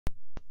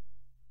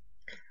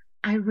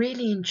I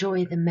really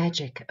enjoy the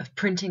magic of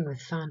printing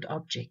with found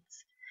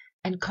objects,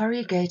 and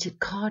corrugated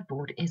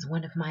cardboard is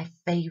one of my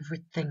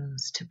favorite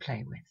things to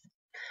play with.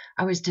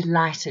 I was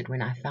delighted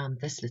when I found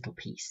this little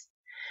piece.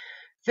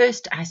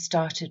 First, I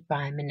started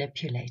by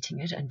manipulating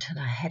it until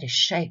I had a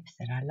shape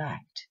that I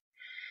liked.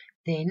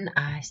 Then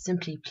I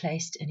simply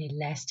placed an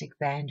elastic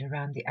band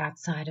around the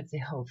outside of the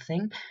whole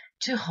thing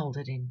to hold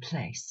it in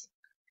place.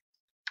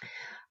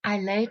 I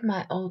laid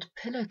my old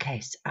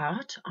pillowcase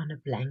out on a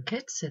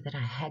blanket so that I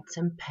had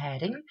some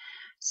padding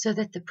so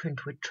that the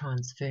print would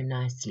transfer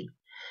nicely.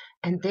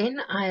 And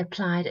then I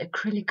applied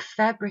acrylic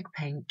fabric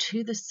paint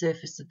to the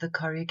surface of the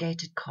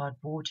corrugated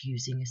cardboard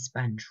using a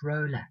sponge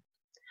roller.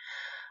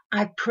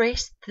 I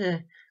pressed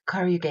the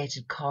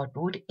corrugated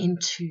cardboard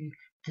into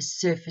the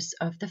surface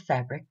of the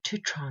fabric to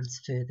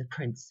transfer the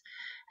prints,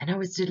 and I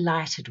was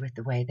delighted with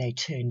the way they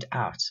turned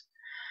out.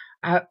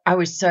 I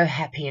was so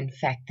happy, in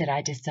fact, that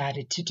I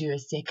decided to do a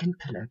second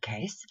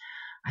pillowcase.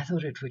 I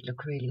thought it would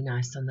look really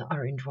nice on the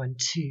orange one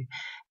too,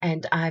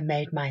 and I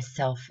made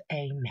myself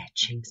a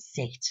matching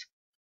set.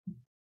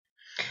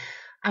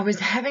 I was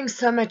having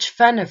so much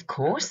fun, of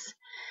course,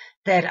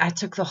 that I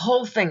took the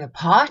whole thing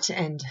apart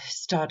and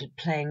started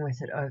playing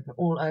with it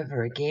all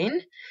over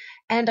again,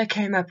 and I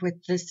came up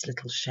with this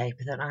little shape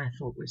that I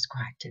thought was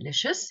quite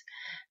delicious,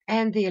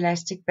 and the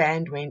elastic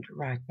band went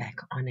right back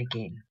on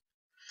again.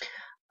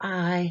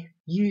 I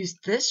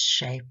used this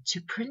shape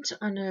to print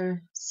on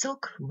a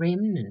silk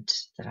remnant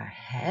that I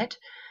had.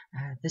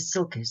 The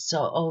silk is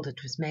so old,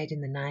 it was made in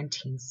the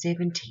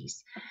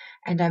 1970s,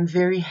 and I'm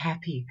very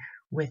happy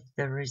with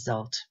the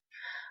result.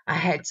 I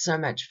had so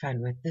much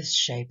fun with this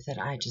shape that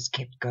I just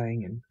kept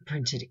going and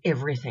printed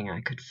everything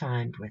I could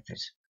find with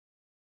it.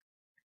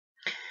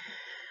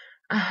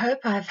 I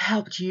hope I've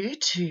helped you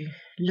to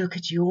look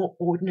at your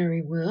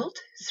ordinary world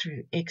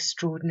through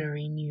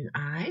extraordinary new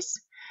eyes.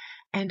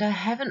 And I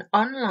have an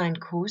online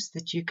course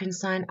that you can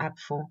sign up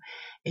for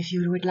if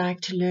you would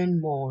like to learn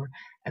more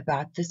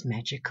about this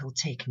magical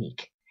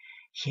technique.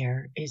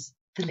 Here is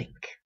the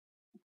link.